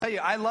you,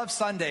 I love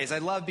Sundays. I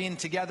love being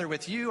together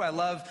with you. I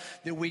love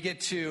that we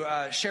get to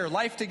share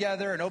life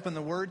together and open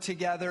the Word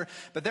together.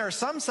 But there are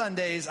some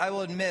Sundays, I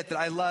will admit, that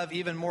I love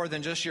even more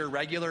than just your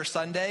regular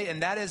Sunday,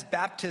 and that is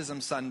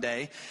Baptism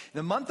Sunday.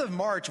 The month of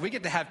March, we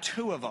get to have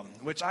 2 of them,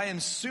 which I am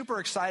super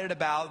excited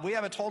about. We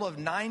have a total of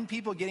 9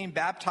 people getting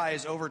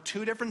baptized over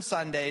 2 different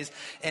Sundays,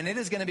 and it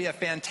is going to be a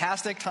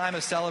fantastic time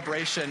of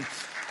celebration.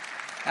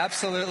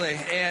 Absolutely.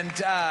 And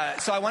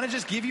so I want to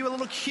just give you a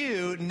little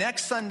cue.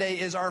 Next Sunday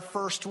is our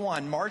first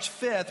one. March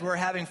 5th, we're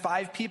having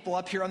 5 people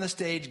up here on the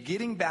stage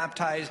getting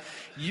baptized.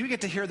 You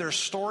get to hear their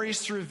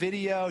stories through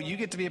video. You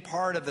get to be a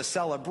part of the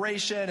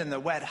celebration and the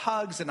wet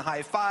hugs and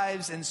high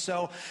fives. And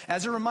so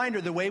as a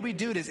reminder, the way we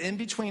do it is in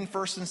between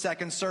first and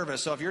second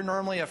service. So if you're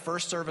normally a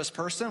first service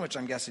person, which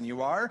I'm guessing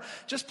you are,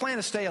 just plan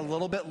to stay a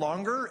little bit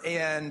longer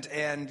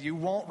and you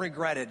won't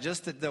regret it.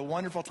 Just the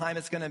wonderful time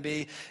it's going to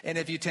be. And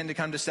if you tend to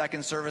come to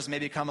second service,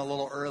 maybe come a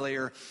little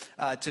earlier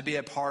to be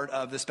a part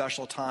of the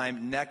special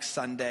time next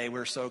Sunday.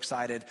 We're so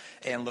excited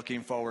and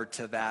looking forward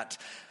to that.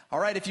 All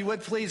right, if you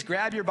would please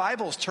grab your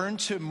Bibles, turn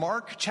to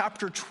Mark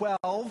chapter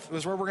 12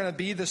 is where we're going to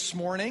be this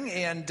morning,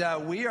 and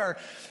we are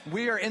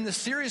in the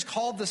series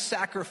called The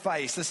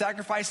Sacrifice. The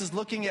Sacrifice is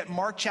looking at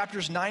Mark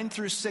chapters 9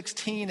 through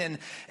 16,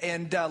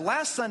 and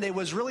last Sunday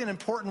was really an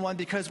important one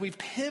because we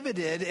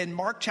pivoted in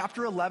Mark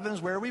chapter 11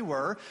 is where we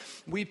were.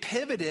 We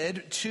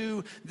pivoted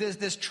to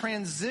this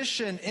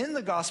transition in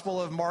the Gospel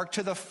of Mark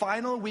to the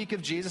final week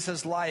of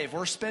Jesus' life.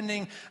 We're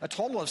spending a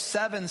total of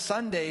 7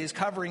 Sundays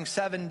covering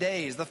 7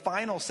 days, the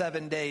final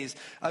 7 days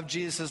of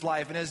Jesus'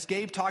 life. And as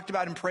Gabe talked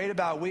about and prayed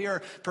about, we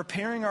are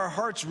preparing our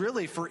hearts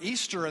really for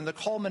Easter and the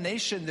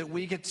culmination that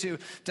we get to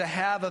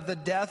have of the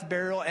death,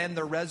 burial, and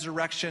the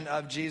resurrection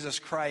of Jesus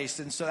Christ.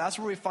 And so that's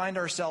where we find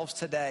ourselves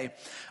today.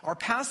 Our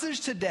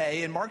passage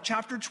today in Mark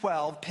chapter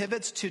 12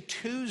 pivots to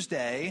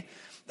Tuesday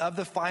of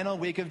the final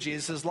week of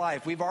Jesus'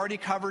 life. We've already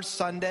covered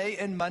Sunday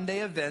and Monday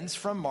events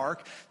from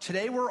Mark.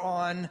 Today we're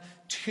on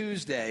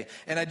Tuesday.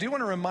 And I do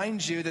want to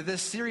remind you that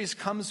this series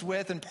comes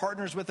with and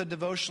partners with a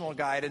devotional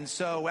guide. And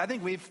so I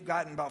think we've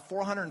gotten about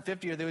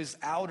 450 of those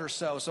out or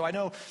so. So I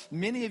know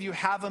many of you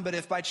have them, but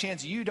if by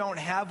chance you don't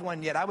have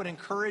one yet, I would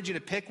encourage you to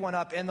pick one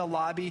up in the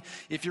lobby.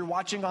 If you're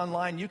watching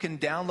online, you can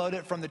download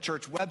it from the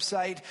church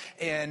website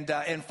and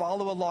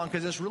follow along,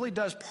 because this really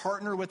does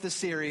partner with the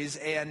series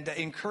and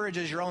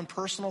encourages your own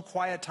personal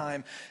quiet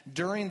time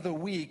during the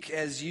week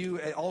as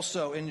you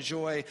also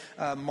enjoy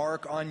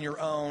Mark on your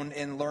own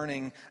and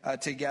learning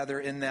together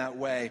in that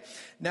way.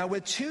 Now,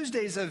 with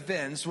Tuesday's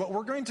events, what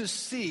we're going to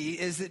see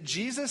is that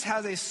Jesus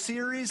has a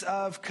series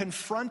of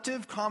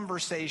confrontive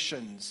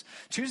conversations.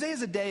 Tuesday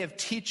is a day of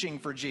teaching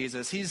for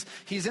Jesus.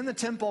 He's in the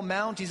Temple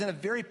Mount. He's in a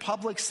very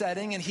public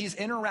setting, and he's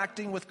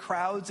interacting with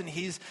crowds, and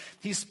he's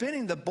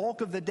spending the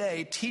bulk of the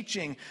day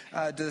teaching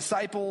the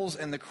disciples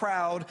and the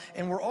crowd.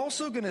 And we're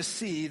also going to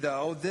see,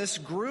 though, this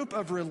group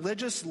of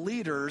religious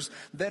leaders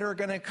that are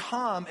going to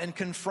come and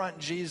confront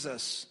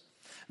Jesus.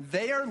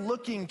 They are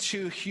looking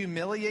to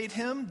humiliate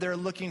him. They're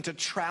looking to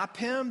trap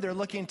him. They're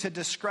looking to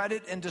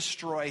discredit and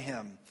destroy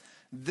him.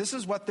 This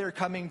is what they're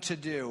coming to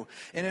do.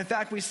 And in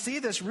fact, we see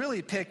this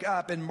really pick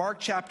up in Mark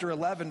chapter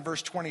 11,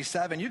 verse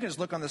 27. You can just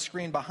look on the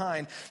screen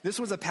behind. This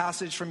was a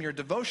passage from your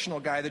devotional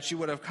guide that you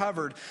would have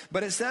covered.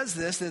 But it says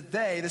that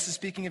this is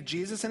speaking of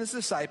Jesus and his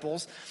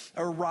disciples,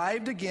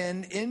 arrived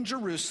again in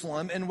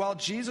Jerusalem. And while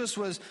Jesus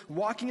was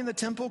walking in the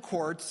temple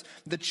courts,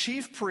 the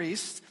chief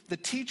priests, the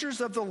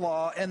teachers of the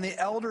law, and the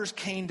elders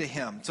came to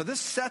him. So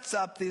this sets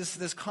up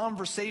these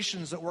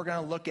conversations that we're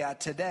going to look at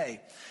today.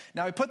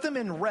 Now, we put them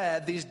in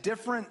red, these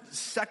different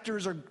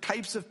sectors or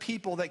types of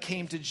people that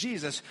came to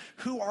Jesus.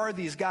 Who are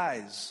these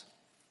guys?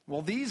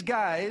 Well, these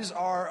guys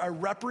are a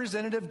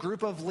representative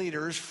group of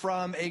leaders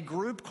from a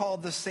group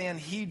called the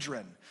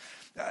Sanhedrin.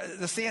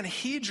 The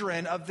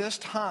Sanhedrin of this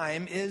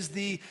time is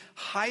the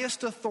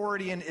highest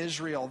authority in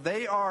Israel.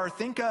 They are,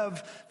 think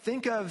of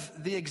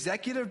the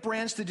executive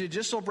branch, the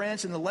judicial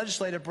branch, and the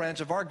legislative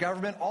branch of our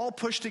government all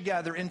pushed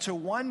together into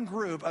one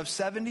group of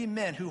 70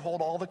 men who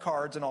hold all the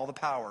cards and all the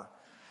power.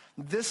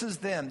 This is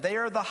them. They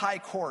are the high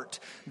court.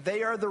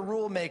 They are the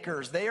rule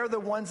makers. They are the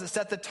ones that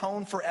set the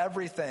tone for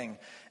everything.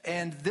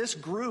 And this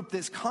group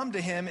that's come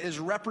to him is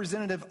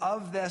representative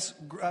of this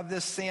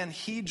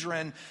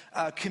Sanhedrin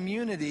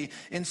community.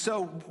 And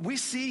so we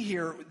see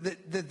here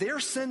that they're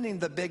sending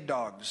the big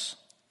dogs.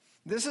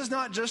 This is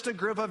not just a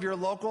group of your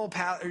local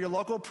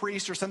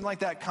priest or something like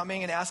that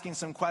coming and asking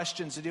some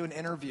questions to do an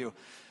interview.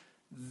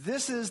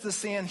 This is the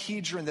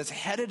Sanhedrin that's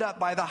headed up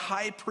by the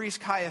high priest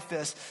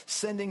Caiaphas,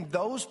 sending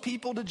those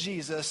people to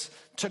Jesus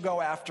to go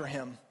after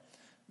him.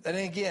 And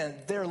again,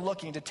 they're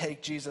looking to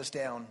take Jesus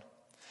down.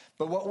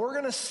 But what we're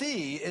going to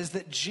see is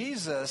that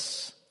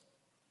Jesus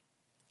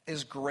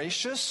is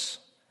gracious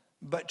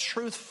but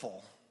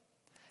truthful.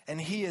 And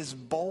he is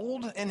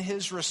bold in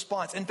his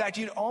response. In fact,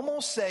 you'd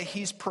almost say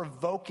he's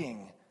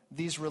provoking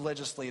these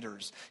religious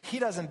leaders. He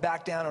doesn't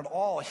back down at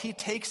all. He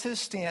takes his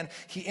stand,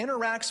 he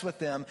interacts with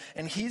them,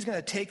 and he's going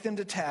to take them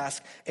to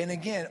task. And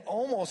again,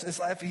 almost as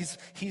if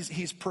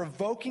he's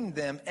provoking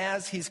them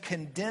as he's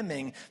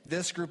condemning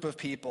this group of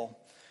people.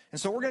 And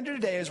so what we're going to do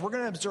today is we're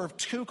going to observe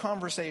two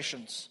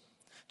conversations.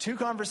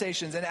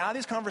 And out of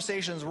these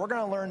conversations, we're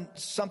going to learn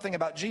something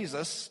about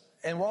Jesus,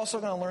 and we're also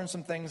going to learn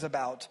some things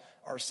about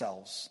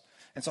ourselves.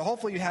 And so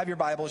hopefully you have your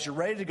Bibles. You're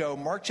ready to go.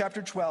 Mark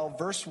chapter 12,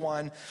 verse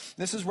 1.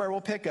 This is where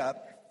we'll pick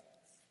up.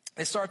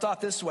 It starts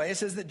off this way. It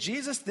says that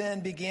Jesus then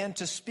began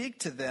to speak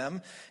to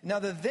them. Now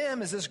the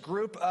them is this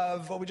group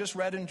of what we just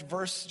read in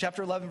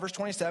chapter 11, verse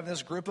 27,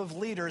 this group of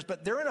leaders,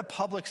 but they're in a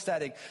public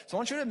setting. So I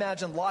want you to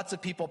imagine lots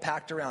of people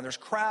packed around. There's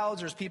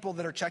crowds, there's people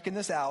that are checking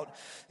this out.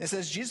 It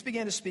says Jesus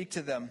began to speak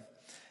to them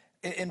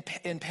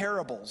in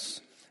parables.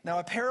 Now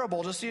a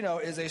parable, just so you know,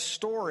 is a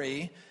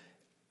story,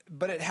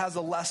 but it has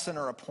a lesson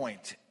or a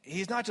point.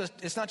 It's not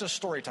just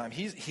story time.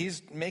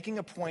 He's making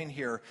a point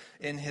here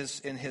in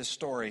his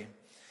story.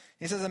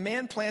 He says, a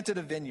man planted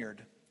a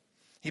vineyard.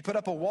 He put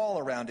up a wall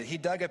around it. He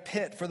dug a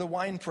pit for the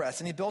winepress,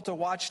 and he built a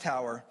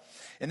watchtower.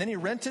 And then he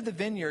rented the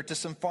vineyard to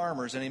some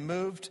farmers, and he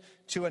moved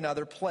to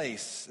another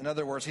place. In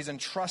other words, he's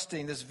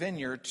entrusting this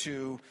vineyard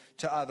to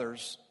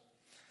others.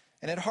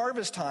 And at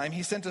harvest time,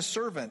 he sent a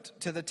servant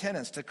to the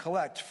tenants to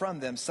collect from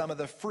them some of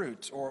the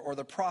fruit or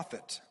the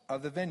profit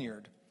of the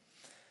vineyard.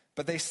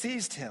 But they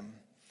seized him,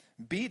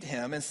 beat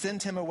him, and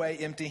sent him away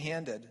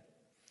empty-handed.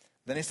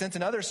 Then he sent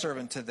another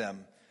servant to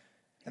them,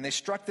 and they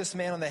struck this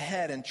man on the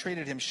head and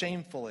treated him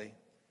shamefully.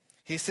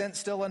 He sent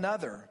still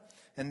another,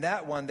 and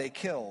that one they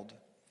killed.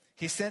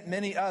 He sent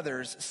many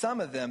others.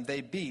 Some of them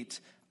they beat,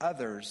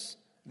 others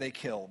they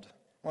killed.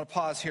 I want to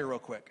pause here real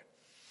quick.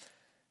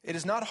 It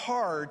is not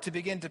hard to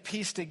begin to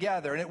piece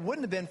together, and it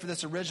wouldn't have been for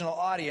this original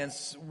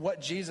audience,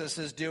 what Jesus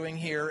is doing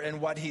here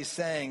and what he's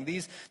saying.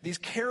 These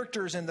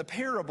characters in the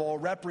parable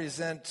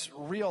represent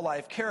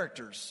real-life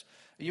characters.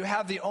 You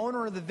have the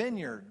owner of the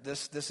vineyard.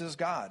 This is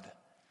God.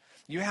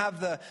 You have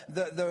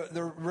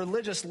the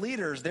religious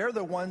leaders. They're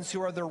the ones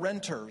who are the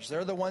renters.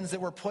 They're the ones that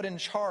were put in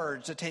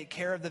charge to take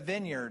care of the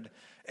vineyard.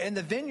 And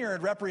the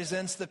vineyard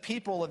represents the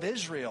people of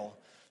Israel.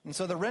 And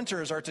so the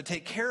renters are to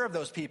take care of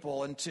those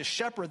people and to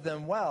shepherd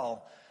them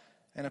well.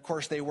 And of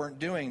course, they weren't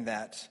doing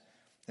that.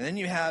 And then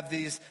you have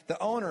the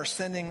owner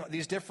sending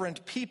these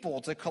different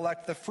people to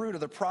collect the fruit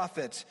of the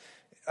profit,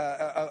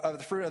 of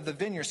the fruit of the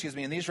vineyard,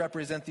 and these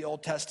represent the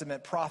Old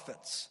Testament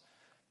prophets.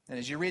 And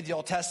as you read the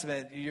Old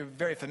Testament, you're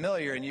very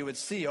familiar, and you would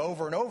see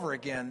over and over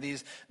again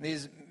these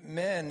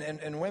men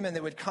and women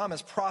that would come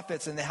as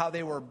prophets and how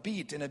they were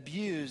beat and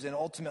abused and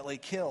ultimately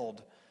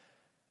killed.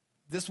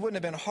 This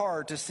wouldn't have been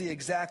hard to see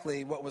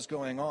exactly what was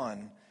going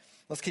on.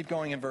 Let's keep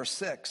going in verse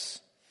 6.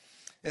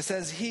 It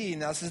says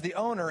now this is the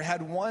owner,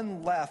 had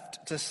one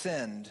left to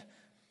send,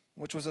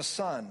 which was a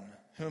son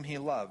whom he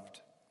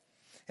loved.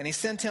 And he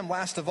sent him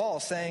last of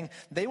all, saying,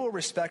 they will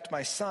respect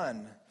my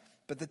son.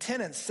 But the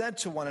tenants said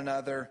to one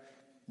another,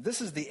 this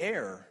is the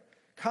heir.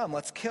 Come,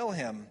 let's kill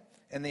him,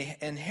 and the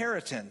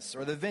inheritance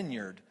or the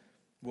vineyard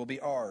will be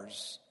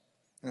ours.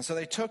 And so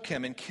they took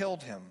him and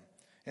killed him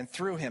and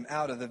threw him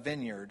out of the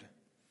vineyard.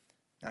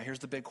 Now here's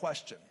the big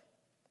question.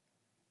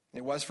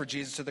 It was for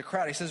Jesus to the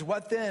crowd. He says,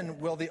 what then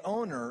will the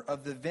owner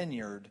of the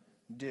vineyard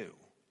do?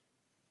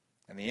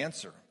 And the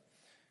answer,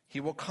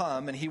 he will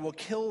come and he will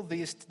kill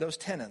those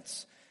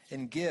tenants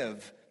and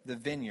give the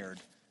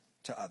vineyard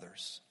to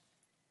others.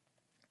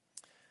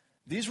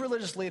 These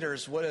religious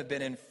leaders would have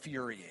been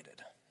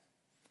infuriated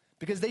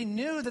because they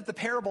knew that the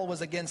parable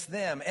was against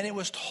them, and it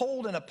was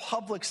told in a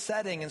public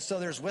setting. And so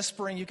there's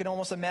whispering. You can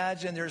almost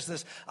imagine there's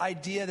this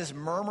idea, this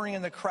murmuring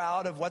in the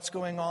crowd of what's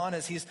going on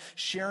as he's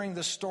sharing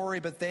the story.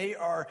 But they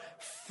are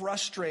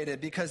frustrated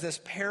because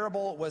this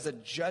parable was a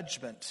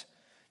judgment.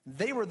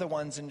 They were the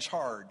ones in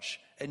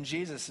charge, and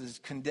Jesus is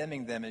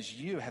condemning them as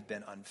you have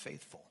been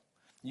unfaithful.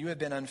 You have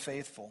been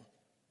unfaithful.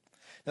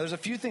 Now, there's a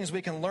few things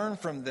we can learn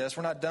from this.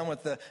 We're not done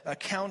with the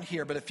account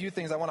here, but a few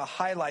things I want to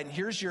highlight. And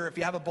here's if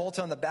you have a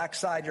bulletin on the back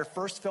side, your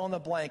first fill in the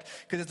blank,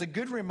 because it's a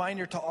good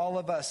reminder to all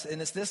of us. And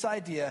it's this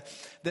idea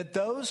that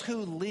those who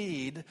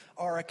lead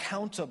are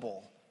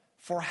accountable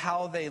for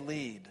how they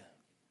lead.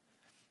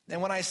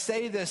 And when I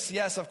say this,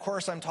 yes, of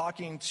course, I'm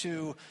talking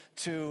to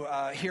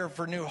here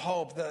for New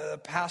Hope,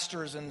 the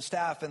pastors and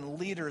staff and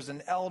leaders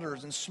and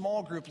elders and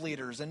small group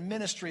leaders and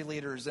ministry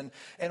leaders and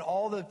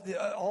all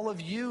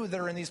of you that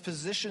are in these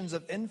positions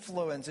of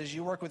influence as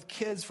you work with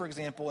kids, for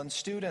example, and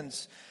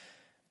students.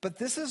 But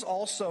this is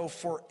also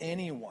for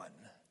anyone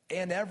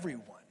and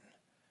everyone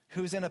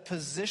who's in a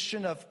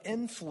position of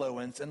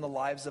influence in the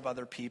lives of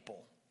other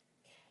people.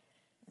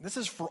 This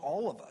is for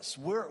all of us.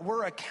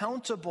 We're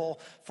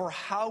accountable for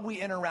how we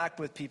interact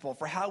with people,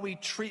 for how we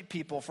treat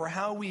people, for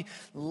how we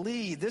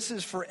lead. This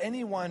is for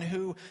anyone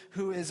who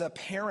is a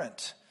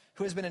parent,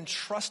 who has been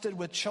entrusted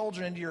with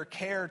children into your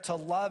care to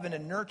love and to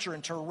nurture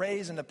and to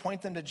raise and to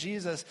point them to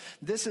Jesus.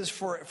 This is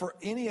for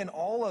any and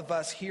all of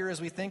us here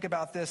as we think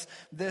about this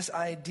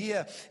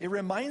idea. It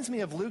reminds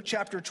me of Luke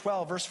chapter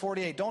 12, verse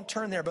 48. Don't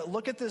turn there, but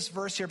look at this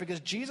verse here because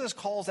Jesus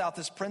calls out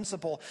this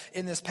principle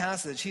in this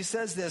passage. He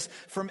says this,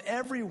 from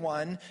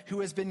everyone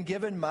who has been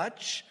given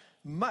much,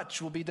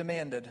 much will be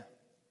demanded.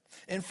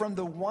 And from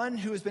the one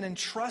who has been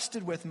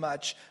entrusted with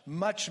much,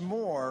 much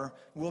more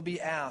will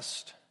be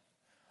asked.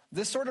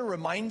 This sort of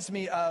reminds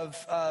me of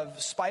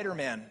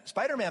Spider-Man.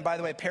 Spider-Man, by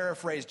the way,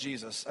 paraphrased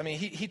Jesus. I mean,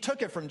 he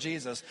took it from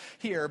Jesus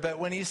here, but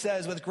when he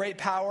says, with great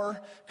power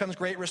comes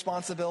great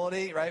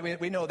responsibility, right?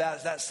 We know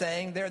that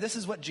saying there. This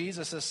is what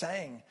Jesus is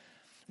saying.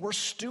 We're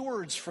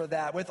stewards for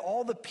that with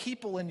all the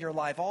people in your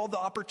life, all the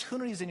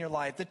opportunities in your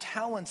life, the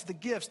talents, the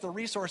gifts, the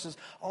resources,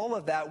 all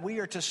of that. We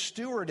are to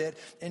steward it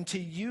and to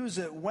use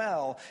it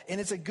well. And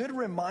it's a good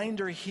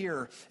reminder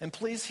here, and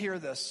please hear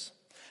this,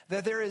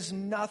 that there is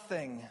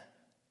nothing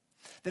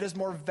that is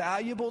more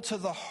valuable to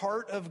the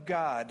heart of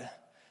God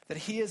that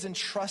he has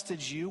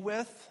entrusted you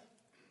with,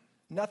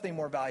 nothing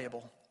more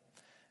valuable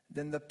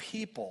than the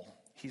people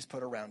he's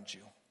put around you.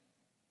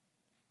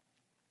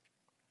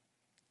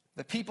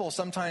 The people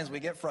sometimes we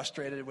get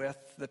frustrated with.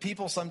 The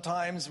people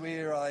sometimes we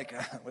are like,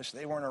 I wish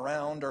they weren't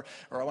around, or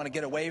I want to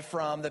get away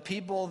from. The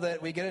people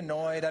that we get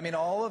annoyed. I mean,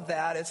 all of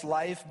that, it's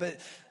life, but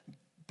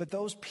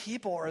those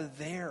people are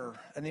there,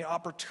 and the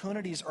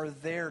opportunities are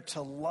there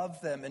to love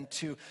them and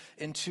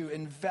to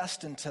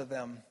invest into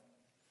them.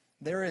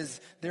 There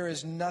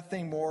is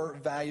nothing more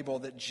valuable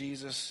that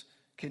Jesus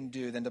can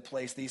do than to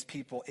place these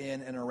people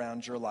in and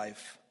around your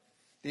life.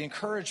 The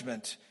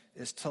encouragement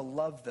is to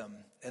love them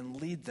and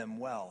lead them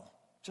well,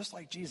 just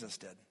like Jesus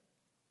did.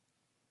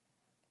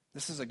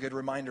 This is a good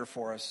reminder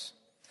for us.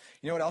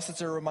 You know what else it's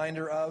a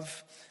reminder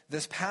of?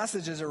 This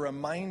passage is a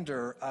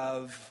reminder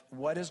of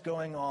what is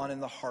going on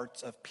in the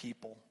hearts of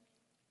people.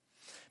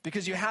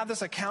 Because you have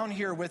this account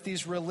here with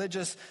these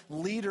religious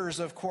leaders,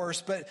 of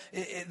course, but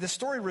the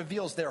story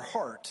reveals their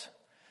heart.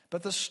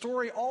 But the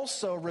story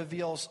also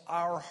reveals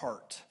our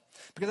heart.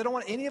 Because I don't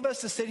want any of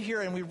us to sit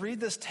here and we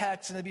read this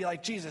text and to be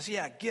like, Jesus,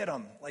 yeah, get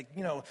them. Like,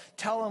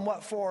 tell them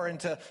what for, and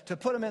to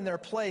put them in their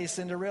place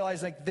and to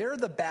realize, like, they're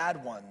the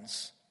bad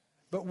ones,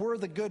 but we're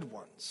the good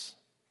ones.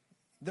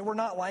 That we're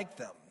not like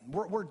them.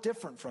 We're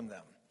different from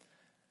them.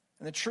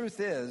 And the truth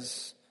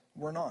is,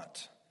 we're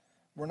not.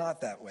 We're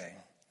not that way.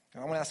 I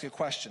want to ask you a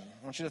question.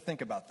 I want you to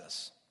think about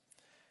this.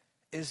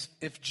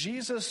 If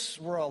Jesus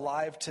were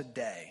alive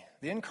today,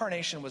 the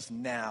incarnation was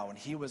now, and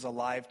he was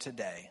alive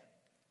today,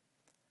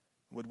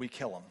 would we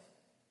kill him?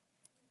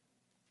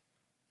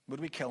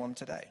 Would we kill him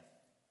today?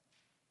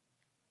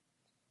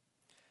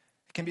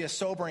 It can be a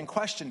sobering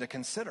question to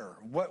consider.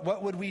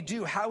 What would we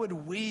do? How would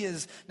we,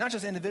 as not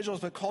just individuals,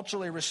 but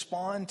culturally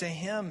respond to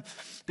him?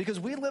 Because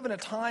we live in a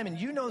time, and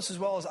you know this as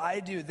well as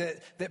I do,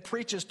 that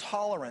preaches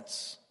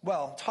tolerance.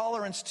 Well,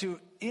 tolerance to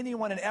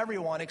anyone and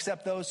everyone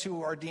except those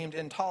who are deemed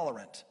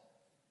intolerant.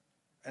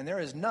 And there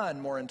is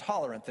none more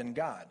intolerant than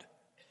God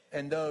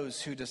and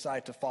those who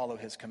decide to follow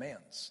his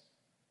commands.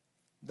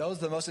 Those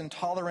are the most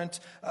intolerant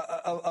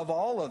of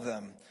all of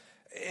them.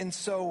 And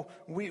so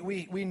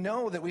we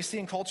know that we see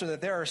in culture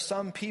that there are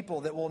some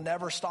people that will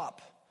never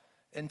stop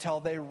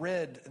until they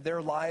rid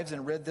their lives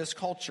and rid this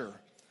culture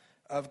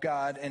of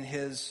God and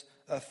his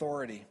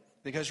authority.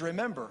 Because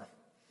remember,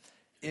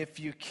 if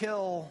you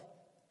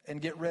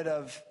get rid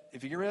of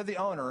the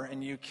owner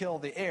and you kill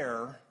the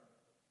heir,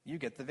 you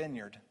get the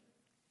vineyard.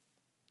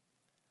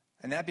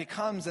 And that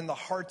becomes in the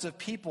hearts of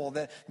people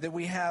that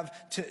we have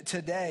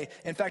today.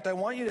 In fact, I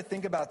want you to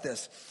think about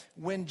this.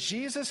 When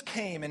Jesus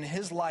came in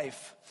his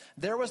life,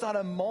 there was not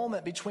a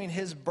moment between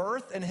his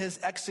birth and his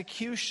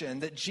execution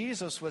that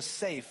Jesus was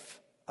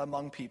safe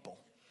among people.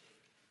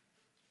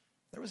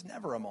 There was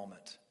never a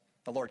moment.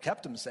 The Lord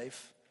kept him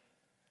safe,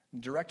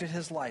 directed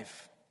his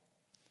life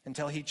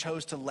until he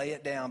chose to lay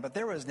it down. But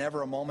there was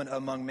never a moment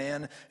among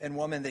man and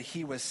woman that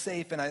he was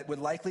safe, and it would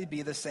likely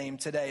be the same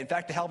today. In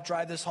fact, to help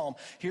drive this home,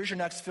 here's your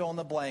next fill in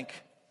the blank.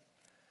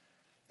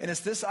 And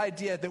it's this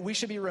idea that we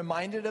should be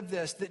reminded of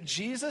this, that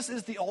Jesus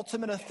is the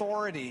ultimate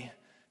authority,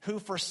 who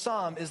for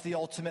some is the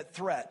ultimate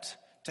threat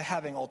to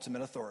having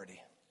ultimate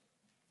authority.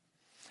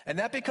 And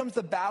that becomes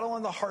the battle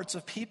in the hearts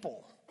of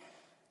people,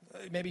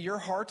 maybe your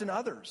heart and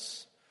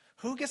others.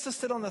 Who gets to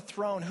sit on the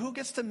throne? Who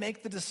gets to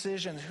make the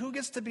decisions? Who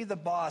gets to be the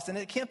boss? And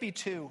it can't be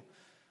two.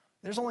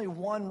 There's only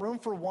room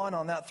for one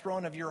on that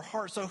throne of your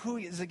heart. So who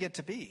does it get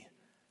to be?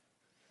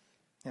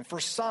 And for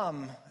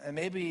some, and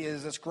maybe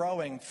as it's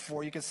growing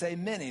for, you could say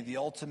many, the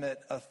ultimate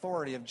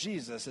authority of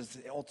Jesus is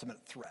the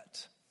ultimate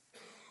threat.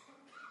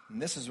 And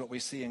this is what we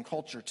see in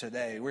culture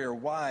today. We are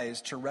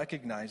wise to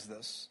recognize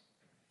this.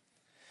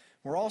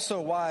 We're also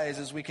wise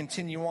as we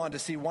continue on to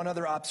see one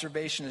other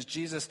observation as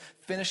Jesus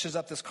finishes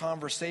up this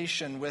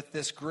conversation with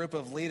this group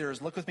of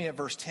leaders. Look with me at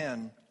verse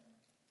 10.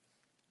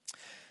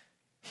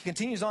 He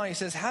continues on. He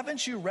says,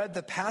 haven't you read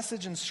the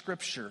passage in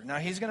Scripture? Now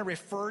he's going to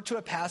refer to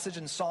a passage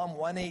in Psalm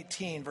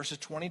 118, verses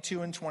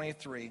 22 and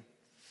 23,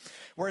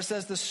 where it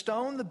says, the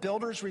stone the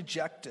builders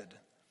rejected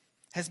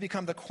has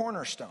become the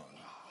cornerstone.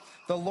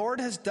 The Lord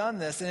has done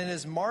this, and it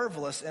is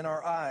marvelous in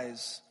our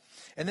eyes.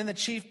 And then the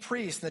chief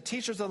priests, the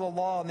teachers of the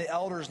law, and the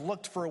elders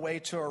looked for a way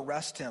to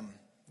arrest him,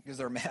 because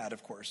they're mad,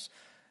 of course,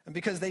 and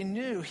because they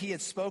knew he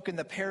had spoken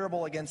the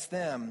parable against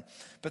them.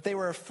 But they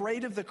were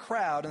afraid of the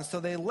crowd, and so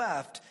they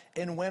left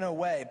and went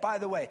away. By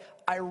the way,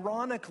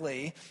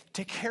 ironically,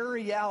 to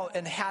carry out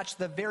and hatch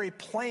the very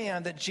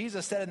plan that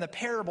Jesus said in the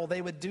parable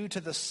they would do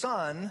to the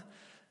son,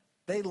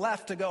 They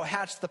left to go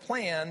hatch the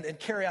plan and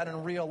carry out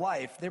in real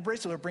life. They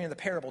basically were bringing the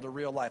parable to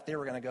real life. They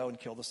were going to go and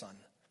kill the son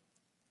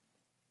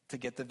to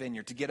get the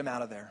vineyard, to get him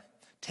out of there,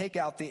 take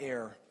out the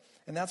heir.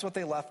 And that's what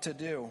they left to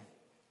do.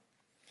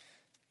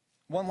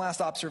 One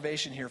last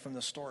observation here from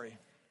the story.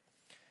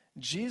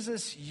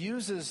 Jesus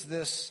uses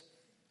this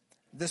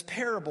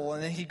parable,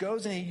 and then he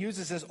goes and he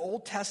uses this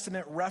Old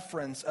Testament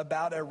reference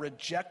about a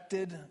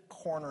rejected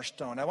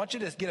cornerstone. I want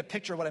you to get a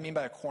picture of what I mean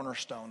by a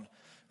cornerstone.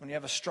 When you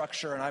have a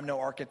structure, and I'm no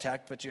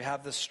architect, but you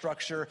have this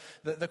structure,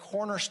 the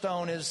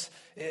cornerstone is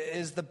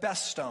the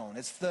best stone.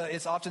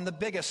 It's often the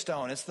biggest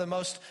stone. It's the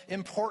most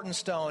important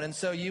stone. And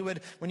so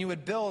when you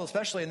would build,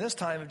 especially in this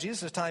time of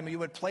Jesus' time, you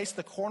would place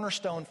the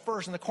cornerstone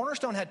first. And the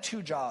cornerstone had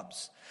two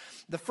jobs.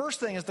 The first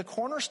thing is the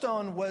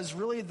cornerstone was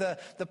really the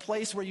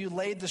place where you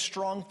laid the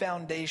strong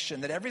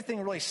foundation, that everything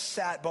really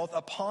sat both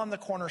upon the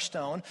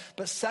cornerstone,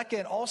 but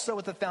second, also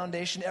with the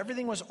foundation,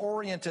 everything was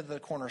oriented to the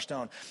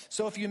cornerstone.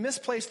 So if you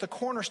misplace the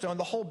cornerstone,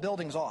 the whole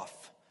building's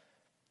off.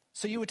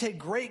 So you would take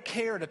great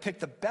care to pick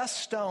the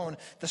best stone,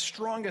 the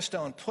strongest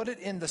stone, put it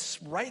in the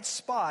right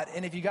spot,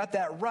 and if you got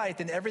that right,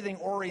 then everything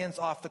orients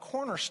off the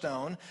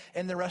cornerstone,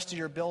 and the rest of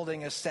your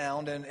building is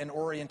sound and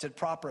oriented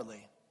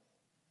properly.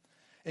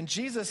 And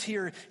Jesus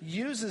here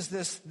uses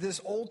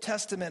this Old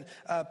Testament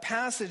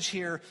passage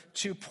here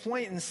to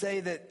point and say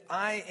that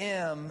I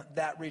am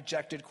that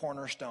rejected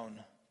cornerstone.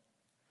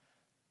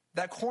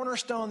 That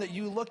cornerstone that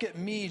you look at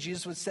me,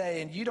 Jesus would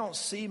say, and you don't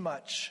see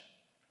much.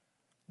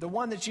 The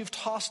one that you've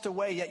tossed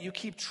away, yet you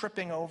keep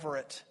tripping over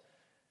it.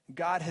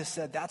 God has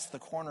said that's the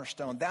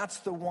cornerstone. That's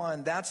the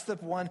one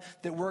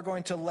that we're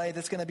going to lay,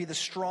 that's going to be the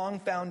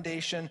strong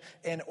foundation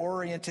and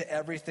orient to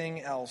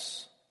everything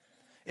else.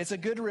 It's a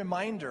good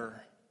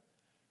reminder.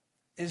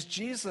 Is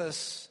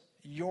Jesus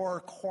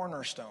your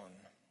cornerstone?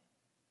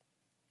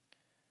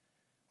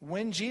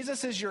 When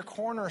Jesus is your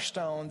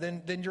cornerstone,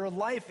 then your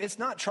life, it's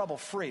not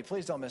trouble-free.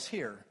 Please don't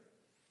mishear.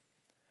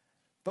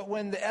 But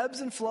when the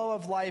ebbs and flow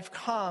of life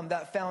come,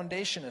 that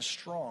foundation is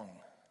strong.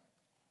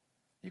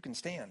 You can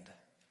stand.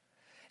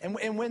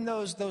 And when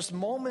those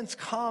moments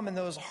come and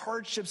those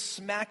hardships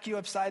smack you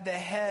upside the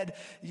head,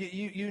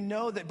 you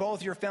know that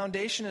both your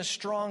foundation is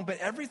strong, but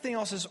everything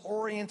else is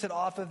oriented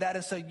off of that.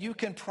 And so you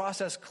can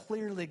process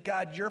clearly,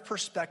 God, your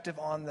perspective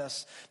on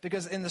this.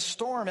 Because in the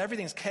storm,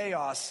 everything's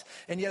chaos.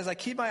 And yet as I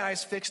keep my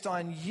eyes fixed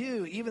on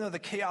you, even though the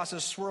chaos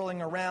is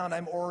swirling around,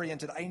 I'm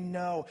oriented. I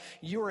know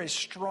you are a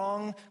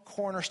strong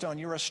cornerstone.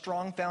 You're a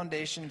strong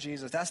foundation,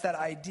 Jesus. That's that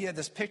idea,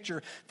 this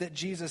picture that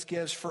Jesus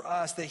gives for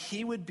us, that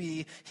he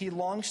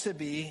longs to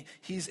be.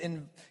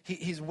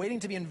 He's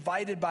waiting to be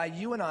invited by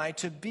you and I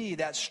to be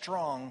that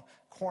strong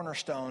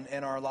cornerstone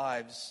in our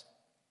lives.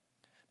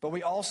 But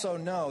we also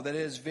know that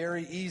it is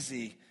very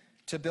easy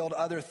to build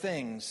other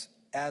things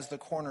as the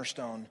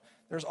cornerstone.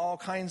 There's all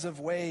kinds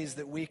of ways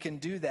that we can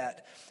do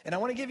that. And I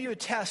want to give you a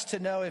test to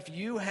know if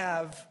you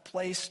have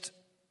placed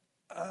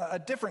a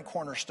different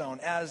cornerstone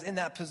as in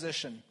that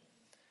position.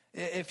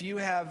 If you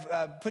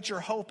have put your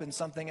hope in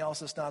something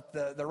else that's not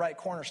the right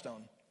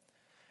cornerstone.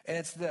 And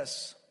it's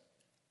this.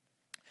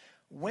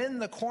 When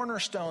the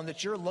cornerstone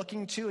that you're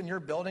looking to and you're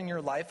building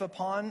your life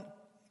upon,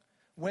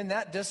 when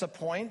that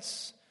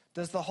disappoints,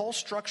 does the whole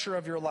structure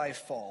of your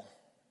life fall?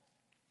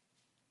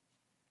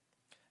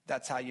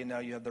 That's how you know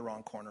you have the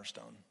wrong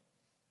cornerstone.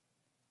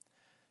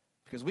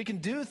 Because we can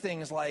do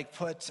things like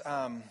put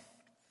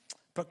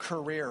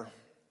career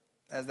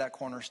as that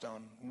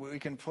cornerstone. We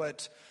can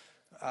put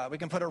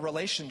a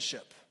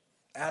relationship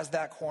as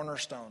that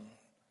cornerstone.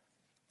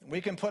 We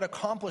can put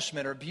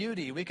accomplishment or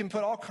beauty. We can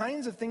put all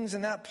kinds of things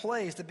in that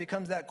place that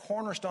becomes that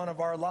cornerstone of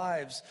our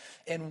lives.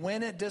 And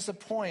when it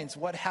disappoints,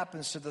 what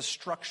happens to the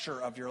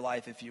structure of your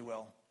life, if you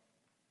will?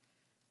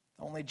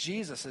 Only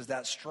Jesus is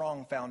that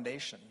strong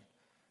foundation,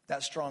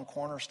 that strong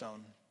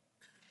cornerstone.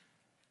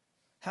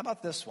 How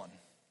about this one?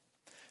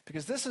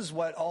 Because this is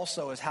what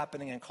also is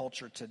happening in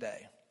culture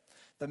today.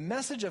 The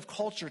message of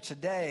culture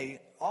today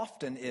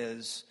often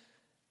is,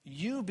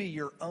 you be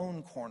your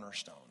own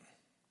cornerstone.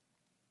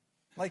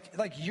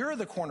 Like you're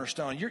the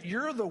cornerstone.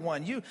 You're the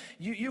one.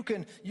 You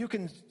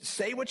can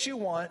say what you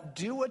want,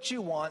 do what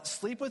you want,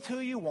 sleep with who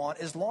you want,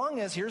 as long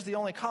as, here's the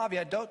only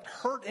caveat, don't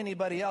hurt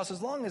anybody else.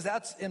 As long as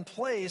that's in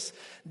place,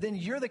 then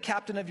you're the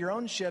captain of your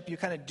own ship. You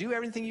kind of do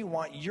everything you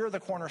want. You're the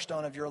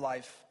cornerstone of your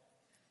life.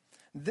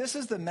 This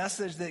is the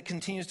message that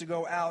continues to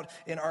go out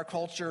in our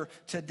culture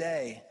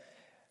today.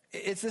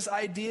 It's this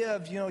idea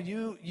of,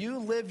 you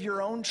live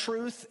your own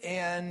truth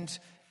and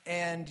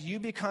you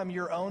become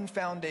your own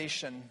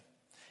foundation.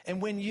 And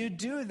when you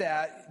do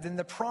that, then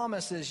the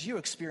promise is you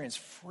experience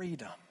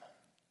freedom.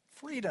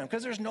 Freedom,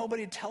 because there's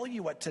nobody to tell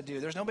you what to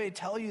do. There's nobody to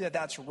tell you that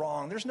that's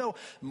wrong. There's no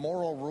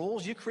moral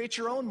rules. You create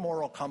your own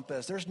moral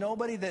compass. There's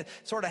nobody that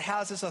sort of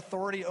has this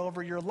authority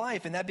over your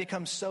life, and that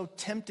becomes so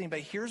tempting. But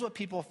here's what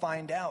people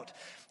find out.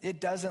 It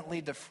doesn't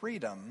lead to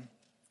freedom.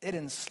 It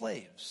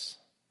enslaves.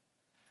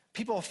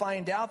 People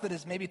find out that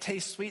it maybe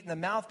tastes sweet in the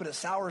mouth, but it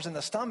sours in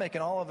the stomach,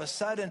 and all of a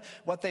sudden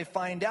what they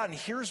find out, and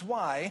here's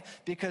why,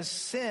 because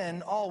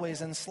sin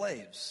always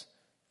enslaves.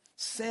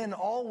 Sin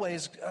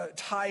always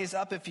ties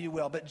up, if you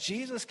will, but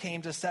Jesus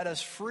came to set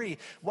us free.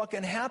 What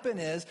can happen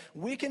is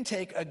we can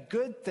take a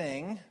good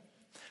thing,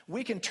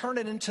 we can turn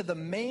it into the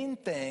main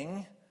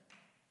thing,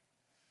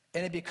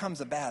 and it becomes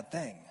a bad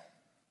thing.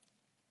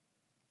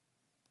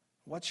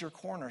 What's your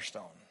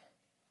cornerstone?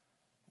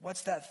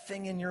 What's that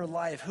thing in your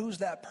life? Who's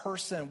that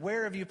person?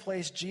 Where have you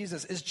placed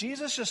Jesus? Is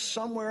Jesus just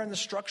somewhere in the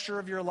structure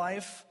of your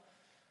life?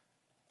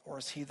 Or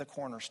is he the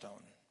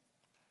cornerstone?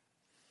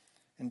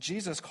 And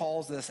Jesus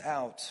calls this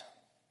out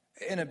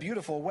in a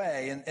beautiful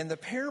way. And the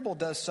parable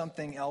does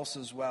something else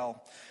as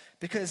well.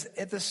 Because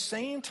at the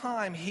same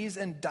time he's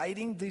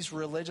indicting these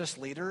religious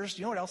leaders,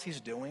 you know what else he's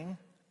doing?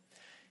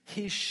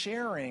 He's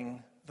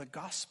sharing the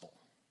gospel.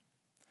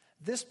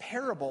 This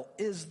parable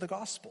is the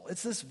gospel.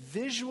 It's this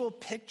visual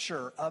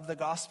picture of the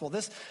gospel,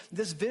 this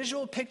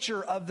visual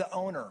picture of the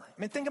owner.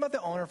 I mean, think about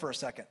the owner for a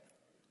second.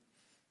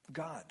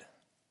 God.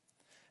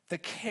 The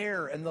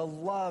care and the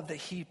love that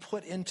he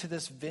put into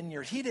this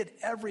vineyard. He did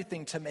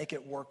everything to make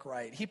it work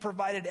right. He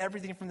provided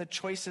everything from the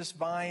choicest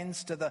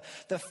vines to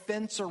the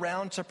fence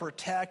around to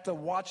protect, the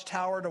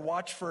watchtower to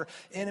watch for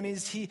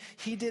enemies.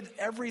 He did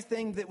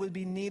everything that would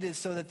be needed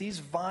so that these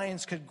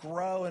vines could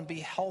grow and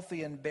be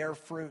healthy and bear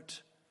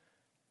fruit.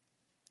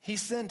 He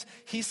sent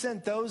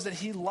those that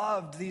he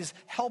loved, these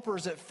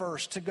helpers at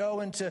first, to go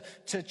and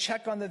to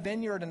check on the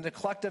vineyard and to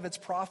collect of its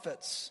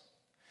profits.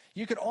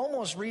 You could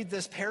almost read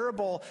this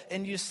parable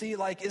and you see,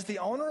 like, is the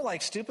owner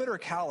like stupid or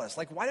callous?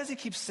 Like, why does he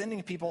keep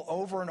sending people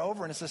over and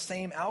over and it's the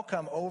same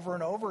outcome over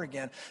and over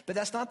again? But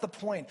that's not the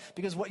point,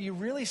 because what you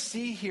really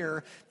see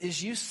here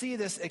is you see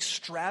this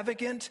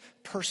extravagant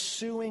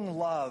pursuing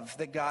love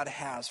that God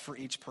has for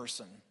each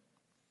person.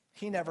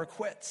 He never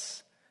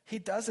quits. He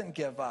doesn't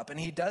give up, and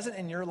he doesn't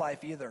in your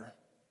life either.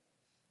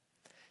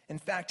 In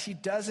fact, he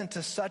doesn't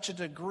to such a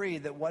degree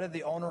that what did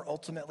the owner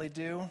ultimately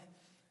do?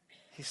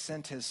 He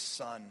sent his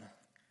son,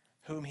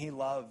 whom he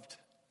loved.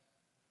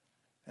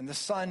 And the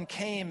son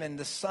came, and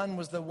the son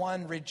was the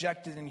one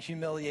rejected and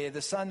humiliated.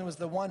 The son was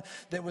the one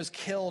that was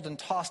killed and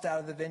tossed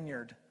out of the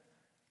vineyard.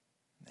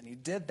 And he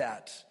did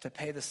that to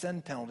pay the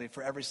sin penalty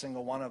for every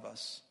single one of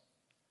us.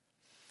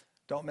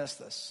 Don't miss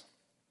this.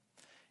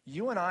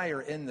 You and I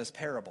are in this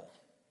parable.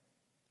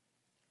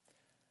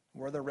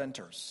 We're the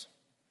renters.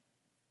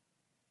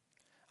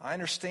 I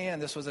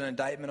understand this was an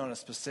indictment on a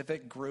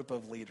specific group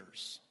of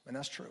leaders, and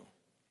that's true.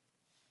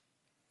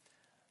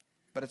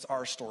 But it's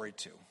our story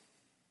too.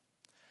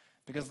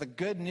 Because the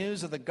good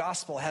news of the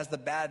gospel has the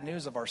bad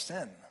news of our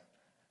sin.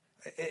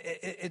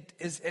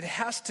 It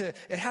has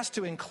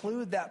to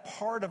include that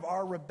part of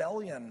our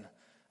rebellion,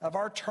 of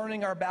our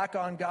turning our back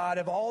on God,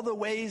 of all the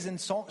ways in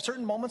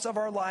certain moments of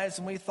our lives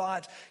when we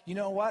thought, you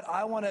know what,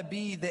 I want to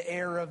be the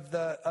heir of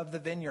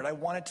the vineyard. I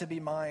want it to be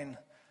mine.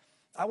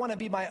 I want to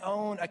be my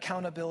own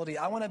accountability.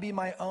 I want to be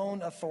my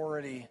own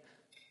authority.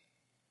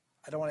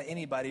 I don't want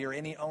anybody or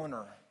any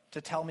owner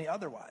to tell me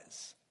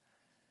otherwise.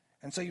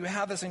 And so you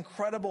have this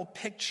incredible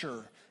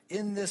picture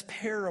in this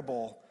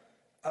parable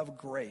of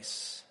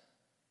grace.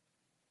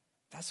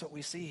 That's what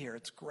we see here.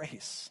 It's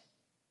grace.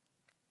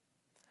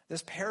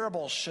 This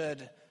parable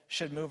should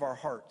move our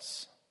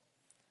hearts.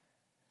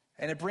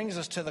 And it brings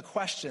us to the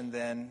question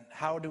then,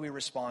 how do we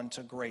respond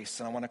to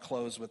grace? And I want to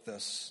close with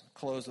this.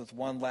 Close with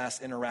one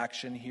last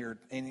interaction here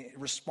in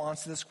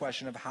response to this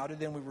question of how do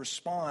then we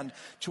respond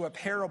to a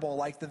parable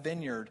like the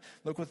vineyard.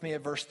 Look with me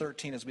at verse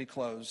 13 as we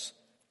close.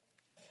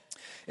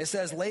 It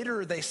says,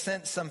 later they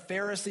sent some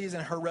Pharisees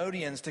and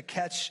Herodians to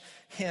catch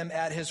him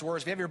at his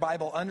words. If you have your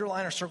Bible,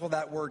 underline or circle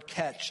that word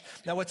catch.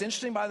 Now what's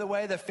interesting, by the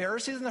way, the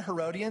Pharisees and the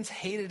Herodians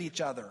hated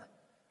each other.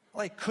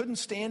 Like, couldn't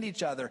stand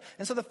each other.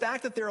 And so the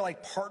fact that they're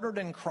like partnered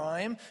in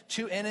crime,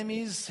 two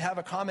enemies have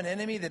a common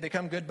enemy, they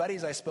become good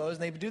buddies, I suppose,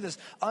 and they do this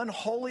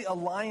unholy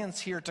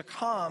alliance here to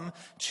come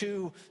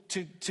to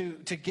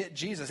get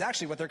Jesus.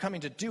 Actually, what they're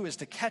coming to do is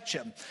to catch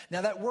him.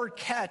 Now that word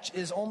catch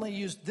is only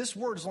used, this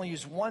word is only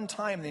used one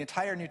time in the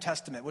entire New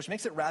Testament, which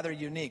makes it rather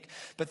unique.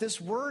 But this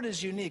word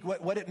is unique.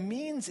 What it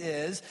means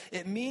is,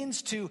 it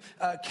means to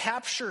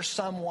capture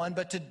someone,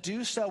 but to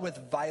do so with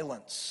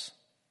violence.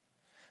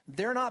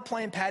 They're not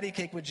playing patty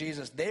cake with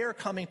Jesus. They are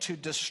coming to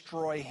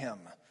destroy him.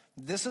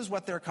 This is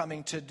what they're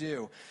coming to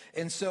do.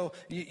 And so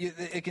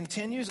it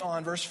continues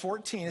on, verse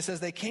 14. It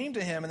says, they came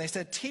to him and they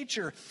said,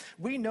 "Teacher,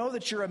 we know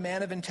that you're a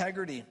man of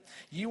integrity.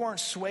 You aren't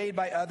swayed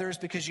by others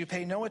because you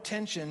pay no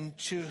attention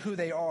to who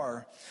they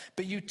are.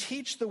 But you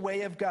teach the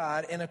way of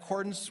God in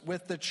accordance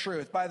with the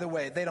truth." By the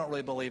way, they don't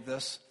really believe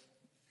this.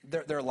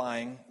 They're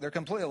lying. They're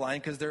completely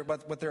lying because they're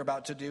what they're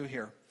about to do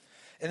here.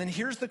 And then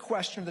here's the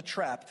question of the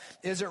trap.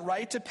 Is it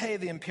right to pay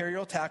the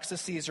imperial tax to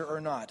Caesar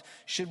or not?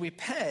 Should we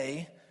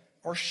pay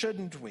or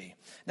shouldn't we?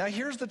 Now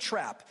here's the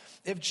trap.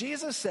 If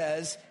Jesus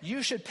says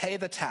you should pay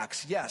the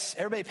tax, yes,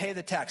 everybody pay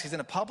the tax. He's in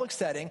a public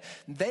setting.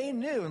 They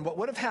knew, and what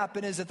would have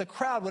happened is that the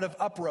crowd would have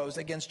uprose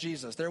against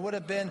Jesus. There would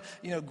have been,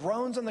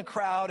 groans in the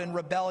crowd and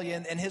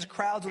rebellion, and his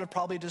crowds would have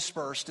probably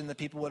dispersed and the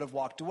people would have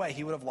walked away.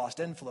 He would have lost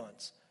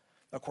influence,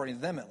 according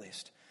to them at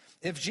least.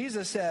 If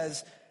Jesus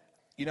says,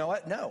 you know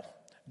what, no.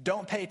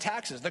 don't pay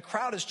taxes. The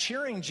crowd is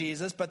cheering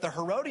Jesus, but the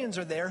Herodians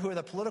are there, who are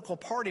the political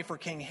party for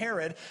King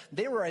Herod.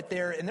 They were right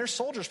there, and their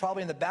soldiers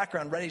probably in the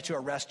background ready to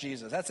arrest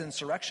Jesus. That's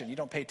insurrection. You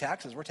don't pay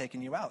taxes, we're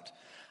taking you out.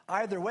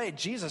 Either way,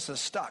 Jesus is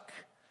stuck.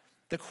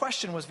 The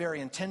question was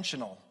very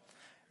intentional.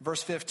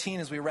 Verse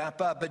 15 as we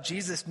wrap up, but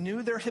Jesus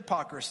knew their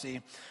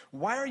hypocrisy.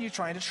 Why are you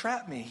trying to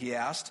trap me, he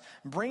asked.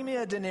 Bring me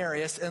a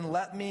denarius and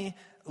let me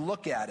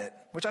look at it,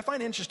 which I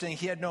find interesting.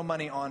 He had no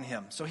money on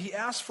him. So he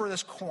asked for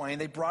this coin.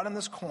 They brought him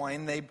this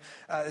coin.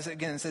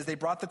 Again, it says they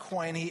brought the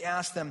coin. He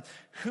asked them,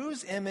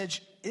 whose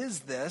image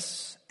is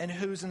this and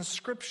whose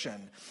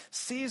inscription?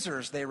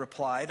 Caesar's, they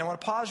replied. I want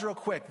to pause real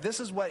quick. This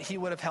is what he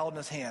would have held in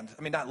his hand.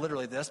 I mean, not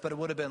literally this, but it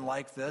would have been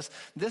like this.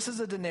 This is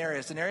a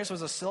denarius. Denarius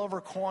was a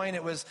silver coin.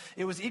 It was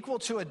equal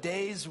to a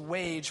day's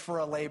wage for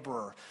a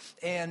laborer.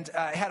 And it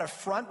had a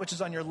front, which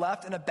is on your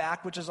left, and a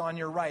back, which is on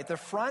your right. The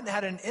front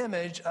had an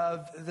image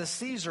of the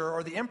Caesar,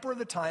 or the emperor of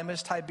the time,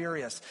 as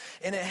Tiberius.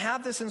 And it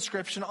had this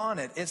inscription on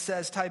it. It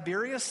says,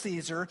 Tiberius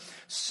Caesar,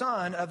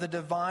 son of the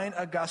divine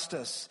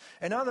Augustus.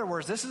 In other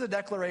words, this is a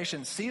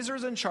declaration.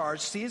 Caesar's in charge.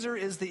 Caesar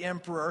is the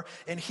emperor,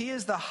 and he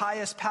is the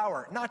highest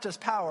power. Not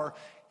just power,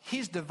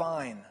 he's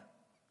divine.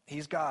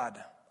 He's God,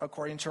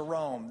 according to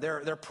Rome.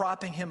 They're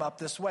propping him up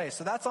this way.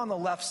 So that's on the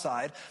left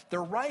side. The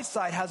right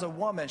side has a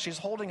woman. She's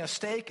holding a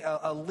stake,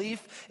 a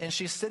leaf, and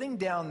she's sitting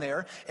down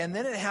there. And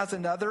then it has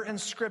another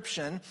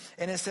inscription,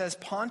 and it says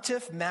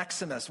Pontiff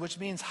Maximus, which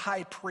means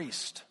high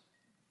priest.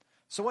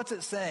 So what's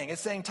it saying? It's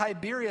saying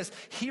Tiberius,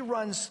 he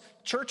runs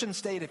church and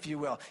state, if you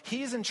will.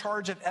 He's in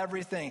charge of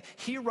everything.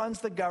 He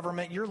runs the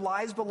government. Your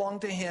lives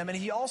belong to him. And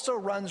he also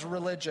runs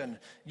religion.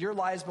 Your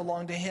lives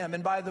belong to him.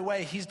 And by the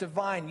way, he's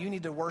divine. You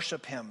need to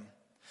worship him.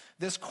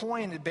 This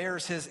coin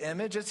bears his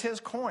image. It's his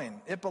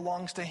coin. It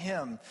belongs to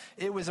him.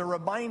 It was a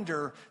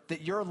reminder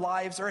that your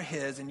lives are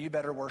his and you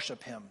better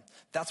worship him.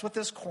 That's what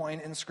this coin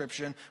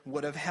inscription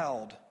would have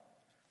held.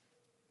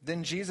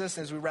 Then Jesus,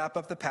 as we wrap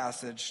up the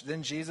passage,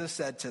 then Jesus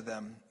said to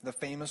them the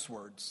famous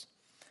words,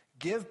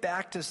 give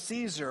back to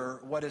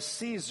Caesar what is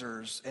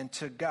Caesar's, and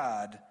to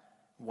God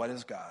what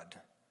is God.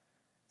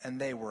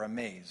 And they were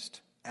amazed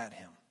at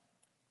him.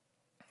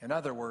 In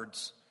other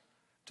words,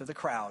 to the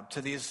crowd,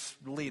 to these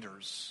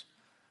leaders,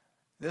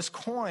 this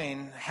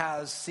coin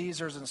has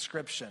Caesar's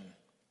inscription.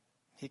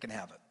 He can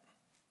have it.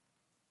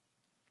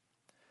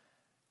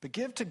 But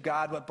give to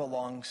God what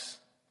belongs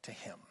to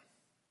him.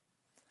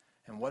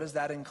 And what does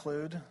that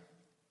include?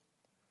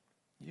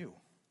 You.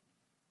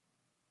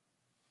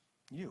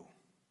 You.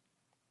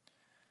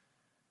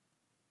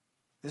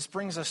 This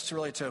brings us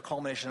to a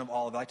culmination of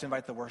all of it. I'd like to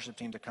invite the worship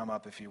team to come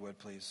up, if you would,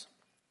 please.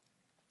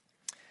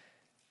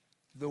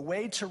 The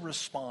way to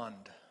respond,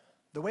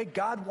 the way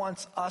God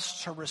wants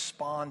us to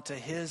respond to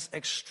his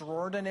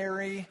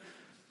extraordinary,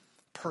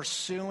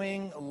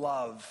 pursuing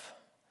love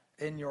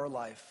in your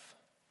life,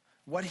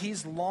 what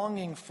he's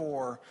longing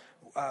for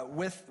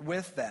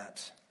with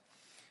that.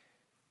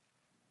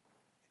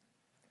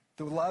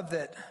 The love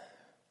that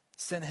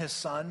sent his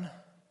son,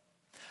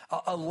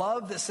 a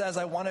love that says,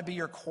 I want to be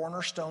your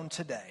cornerstone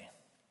today,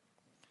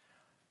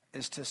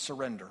 is to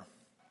surrender.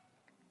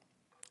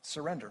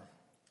 Surrender.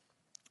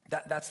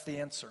 That's the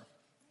answer.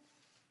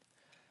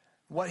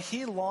 What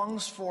he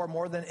longs for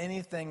more than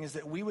anything is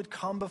that we would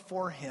come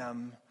before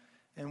him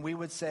and we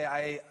would say,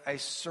 I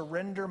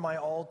surrender my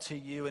all to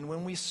you. And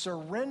when we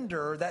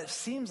surrender, that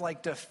seems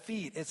like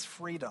defeat. It's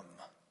freedom.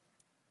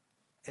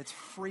 It's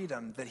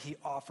freedom that he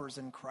offers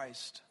in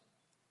Christ.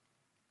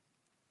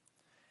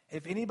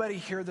 If anybody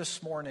here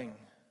this morning,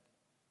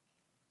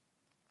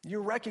 you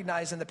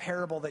recognize in the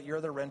parable that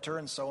you're the renter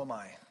and so am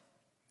I,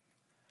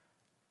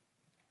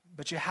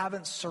 but you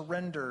haven't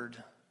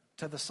surrendered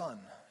to the Son.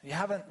 You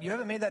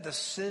haven't made that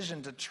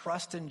decision to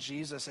trust in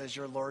Jesus as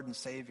your Lord and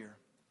Savior.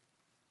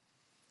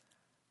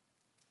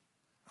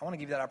 I want to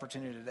give you that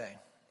opportunity today,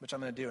 which I'm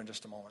going to do in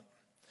just a moment.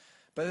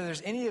 But if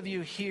there's any of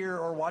you here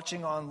or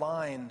watching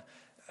online,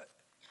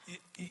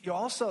 you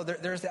also,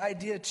 there's the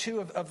idea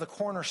too of the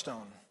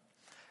cornerstone.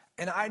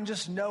 And I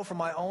just know from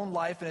my own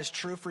life, and it's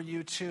true for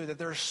you too, that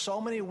there's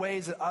so many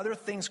ways that other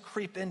things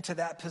creep into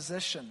that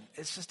position.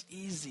 It's just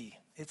easy.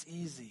 It's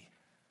easy.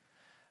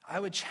 I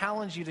would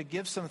challenge you to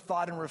give some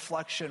thought and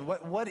reflection.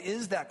 What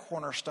is that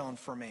cornerstone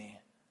for me?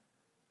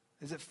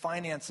 Is it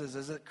finances?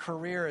 Is it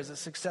career? Is it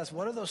success?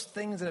 What are those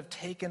things that have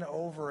taken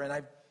over and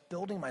I'm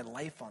building my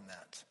life on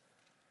that?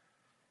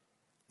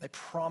 I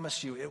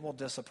promise you it will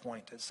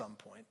disappoint at some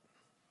point.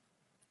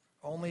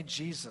 Only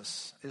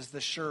Jesus is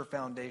the sure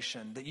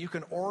foundation that you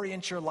can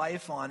orient your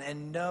life on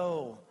and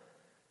know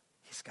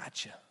he's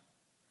got you.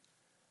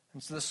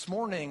 And so this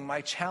morning,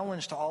 my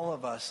challenge to all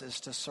of us is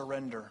to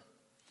surrender.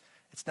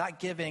 It's not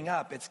giving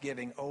up, it's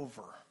giving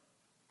over.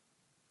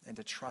 And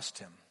to trust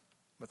him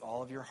with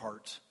all of your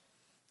heart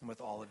and with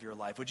all of your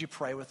life. Would you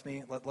pray with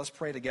me? Let's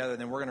pray together, and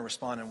then we're going to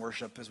respond in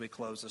worship as we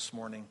close this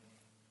morning.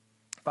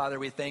 Father,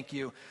 we thank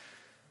you.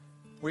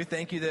 We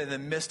thank you that in the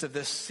midst of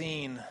this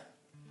scene,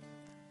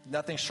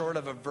 nothing short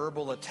of a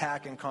verbal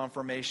attack and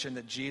confirmation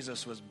that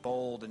Jesus was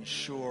bold and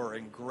sure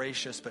and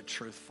gracious but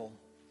truthful.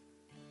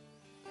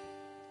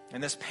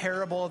 And this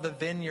parable of the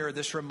vineyard,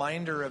 this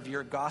reminder of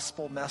your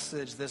gospel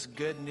message, this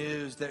good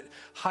news that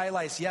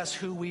highlights, yes,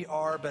 who we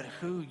are, but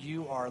who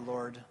you are,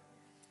 Lord,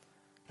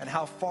 and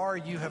how far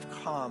you have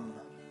come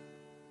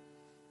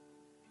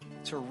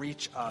to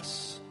reach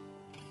us.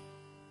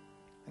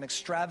 An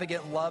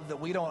extravagant love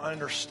that we don't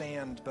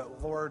understand,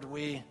 but Lord,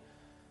 we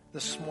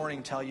this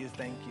morning tell you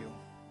thank you.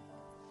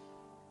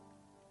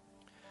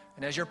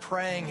 And as you're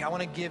praying, I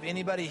want to give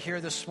anybody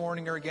here this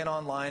morning or again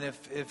online,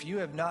 if you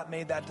have not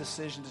made that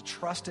decision to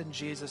trust in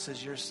Jesus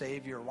as your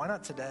Savior, why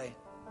not today?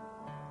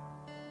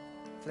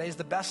 Today's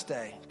the best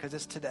day, because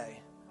it's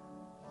today,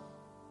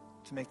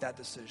 to make that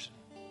decision.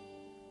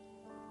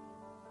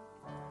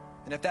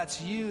 And if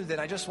that's you, then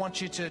I just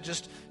want you to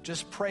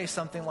just pray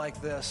something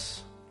like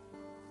this.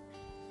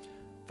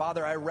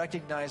 Father, I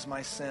recognize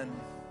my sin.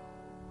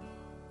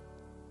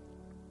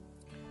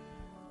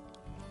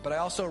 But I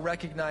also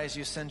recognize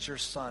you sent your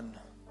Son,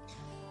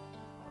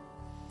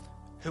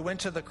 who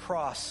went to the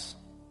cross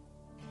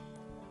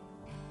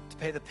to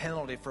pay the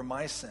penalty for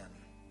my sin.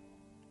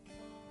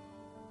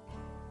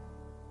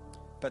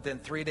 But then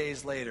 3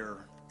 days later,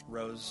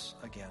 rose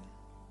again.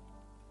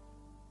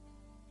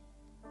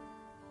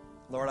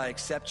 Lord, I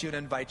accept you and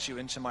invite you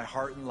into my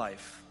heart and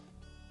life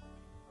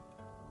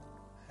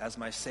as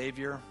my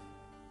Savior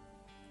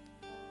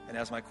and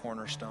as my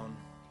cornerstone.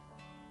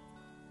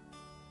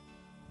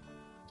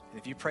 And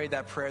if you prayed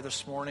that prayer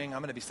this morning, I'm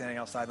going to be standing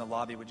outside in the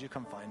lobby. Would you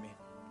come find me?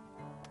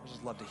 I'd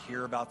just love to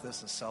hear about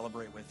this and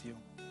celebrate with you.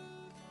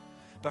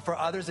 But for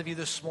others of you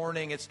this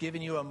morning, it's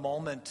giving you a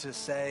moment to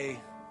say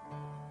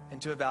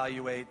and to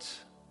evaluate,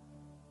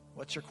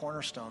 what's your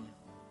cornerstone?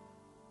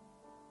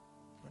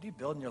 What are you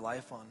building your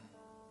life on?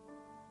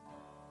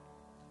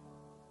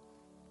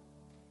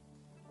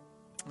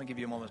 I'm going to give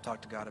you a moment to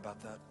talk to God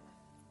about that.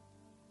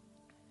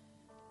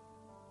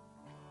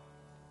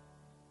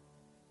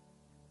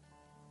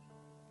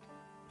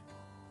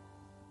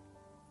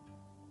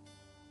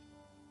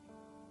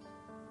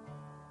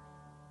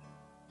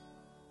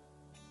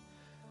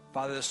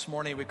 Father, this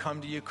morning we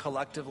come to you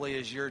collectively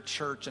as your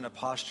church in a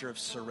posture of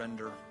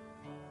surrender.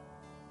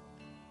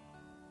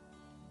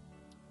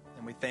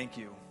 And we thank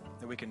you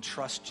that we can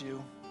trust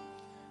you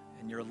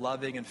in your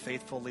loving and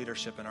faithful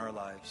leadership in our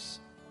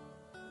lives.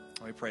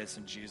 And we pray this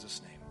in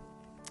Jesus' name.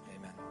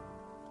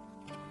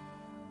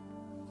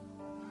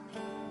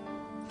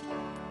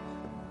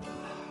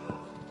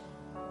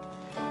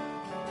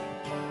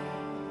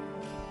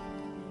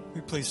 Will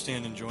you please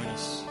stand and join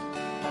us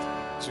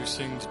as we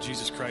sing to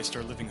Jesus Christ,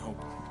 our living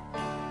hope.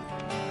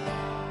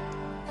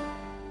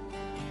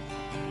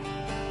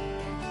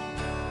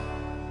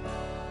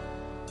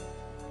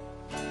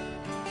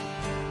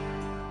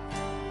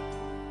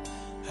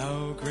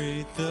 How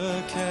great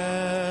the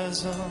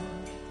chasm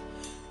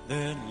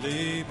that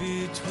lay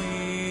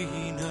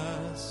between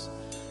us,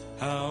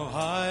 how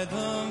high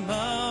the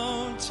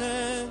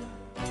mountain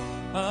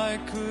I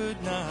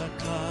could not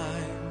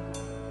climb.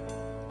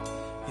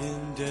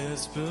 In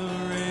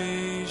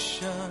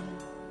desperation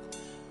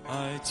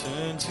I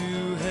turned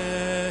to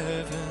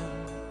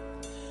heaven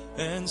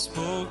and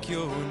spoke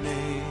your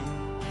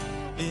name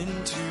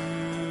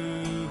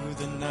into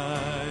the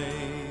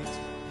night.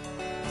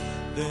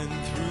 Then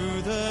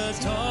through the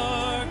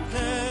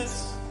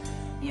darkness,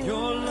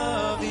 your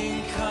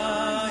loving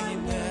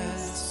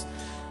kindness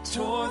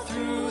tore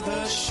through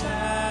the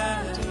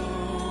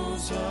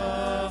shadows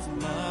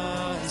of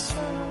my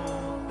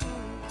soul.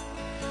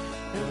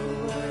 The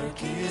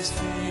work is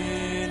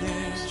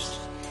finished,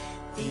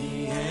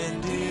 the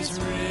end is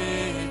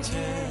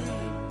written.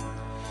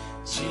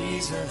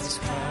 Jesus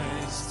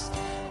Christ,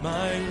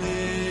 my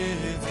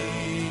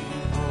living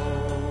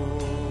hope.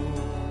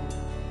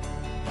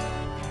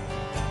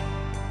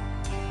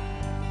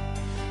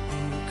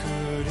 Who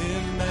could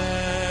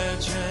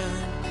imagine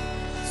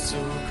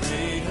so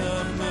great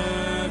a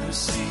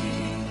mercy?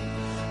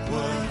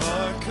 What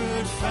heart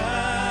could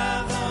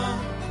fathom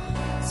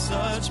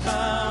such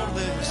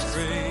boundless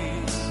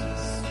grace?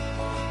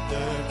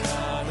 The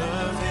God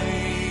of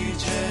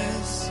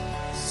ages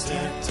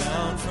stepped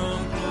down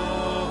from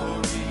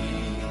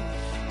glory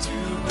to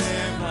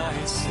bear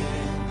my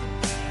sin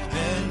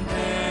and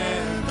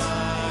bear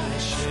my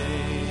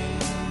shame.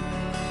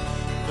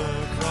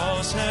 The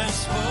cross has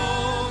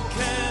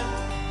spoken,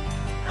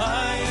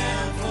 I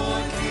am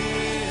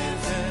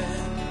forgiven.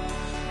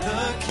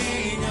 The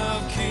King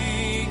of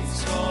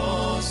Kings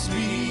calls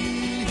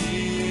me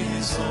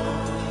his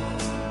own.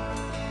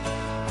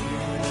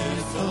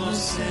 Beautiful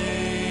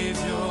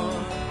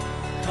Savior,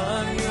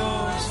 I'm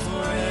yours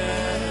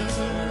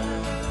forever.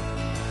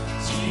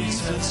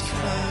 Jesus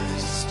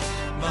Christ,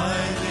 my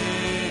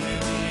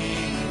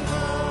living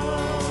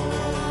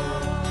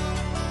hope.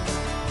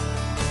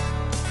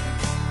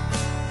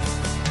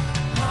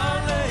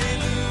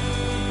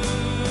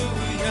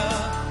 Hallelujah,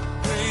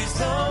 praise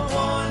the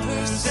one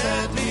who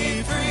set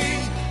me free.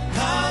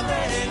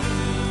 Hallelujah,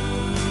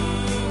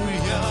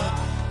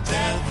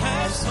 death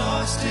has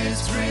lost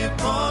its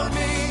grip on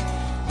me.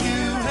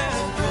 You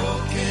have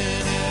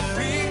broken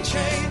every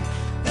chain.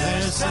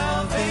 There's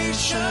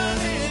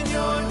salvation in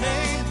your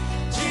name.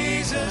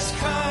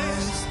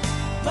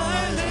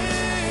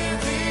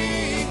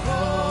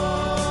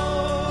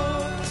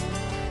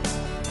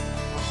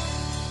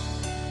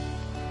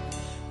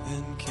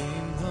 Then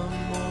came the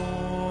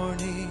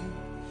morning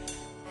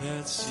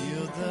that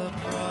sealed the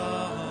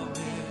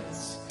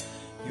promise.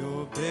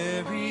 Your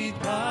buried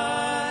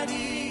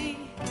body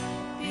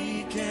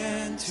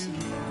began to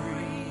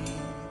breathe.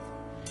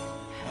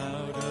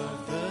 Out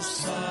of the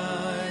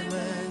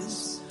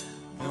silence,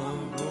 the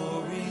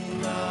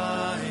roaring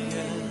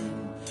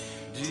lion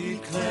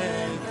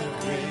declared the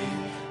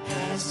grave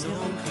has no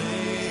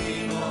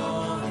claim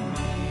on me.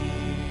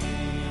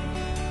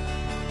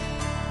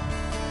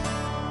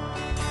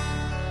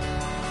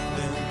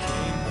 Then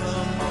came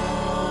the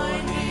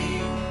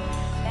morning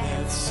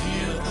that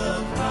sealed the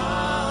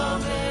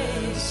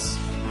promise.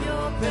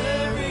 Your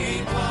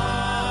buried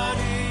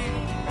body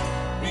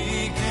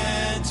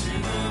began to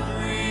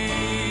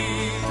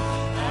breathe.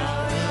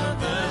 Out of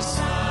the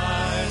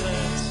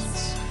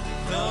silence,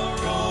 the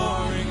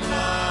roaring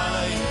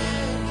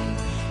lion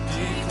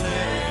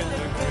declared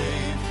the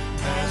grave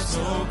has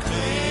no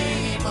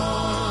claim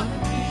on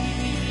me.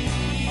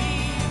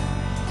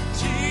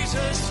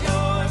 Jesus,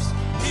 yours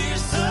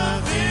is the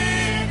victory.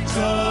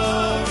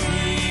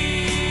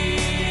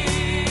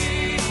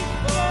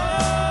 Oh,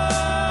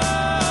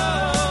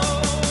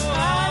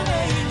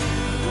 hallelujah.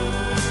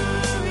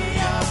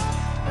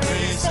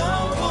 Praise the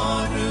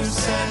one who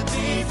set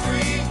me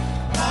free.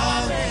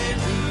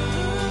 Hallelujah.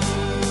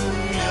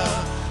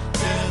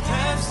 Death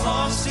has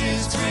lost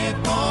its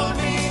grip on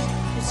me.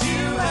 'Cause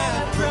you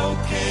have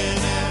broken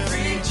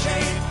every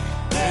chain.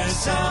 There's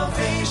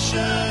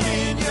salvation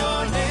in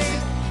your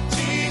name,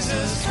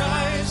 Jesus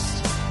Christ,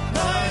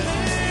 my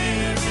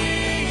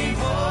living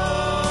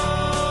hope.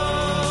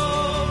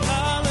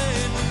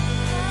 Hallelujah.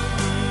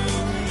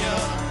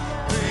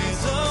 Praise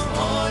the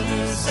one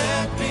who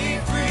set me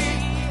free.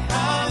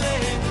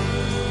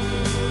 Hallelujah.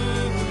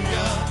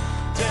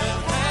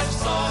 Death has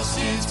lost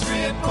its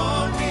grip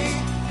on me.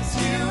 'Cause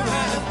you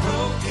have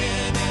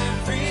broken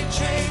every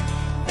chain.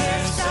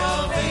 There's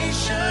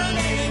salvation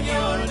in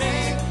your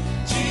name,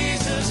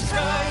 Jesus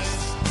Christ,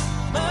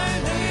 my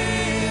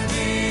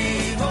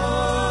living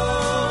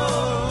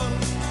hope.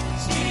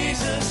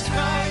 Jesus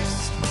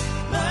Christ,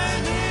 my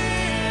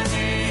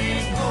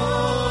living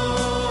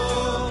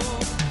hope.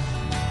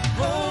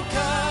 Oh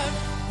God,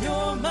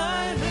 you're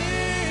my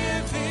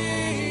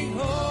living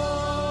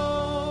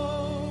hope.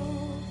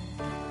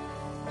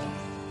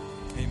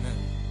 Amen.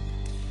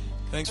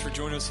 Thanks for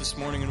joining us this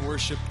morning in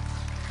worship.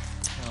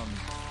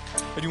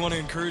 I do want to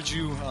encourage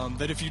you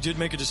that if you did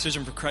make a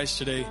decision for Christ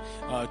today,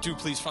 do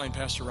please find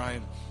Pastor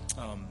Ryan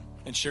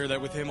and share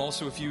that with him.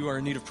 Also, if you are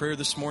in need of prayer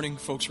this morning,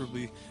 folks will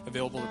be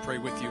available to pray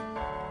with you.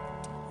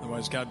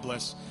 Otherwise, God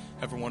bless.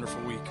 Have a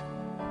wonderful week.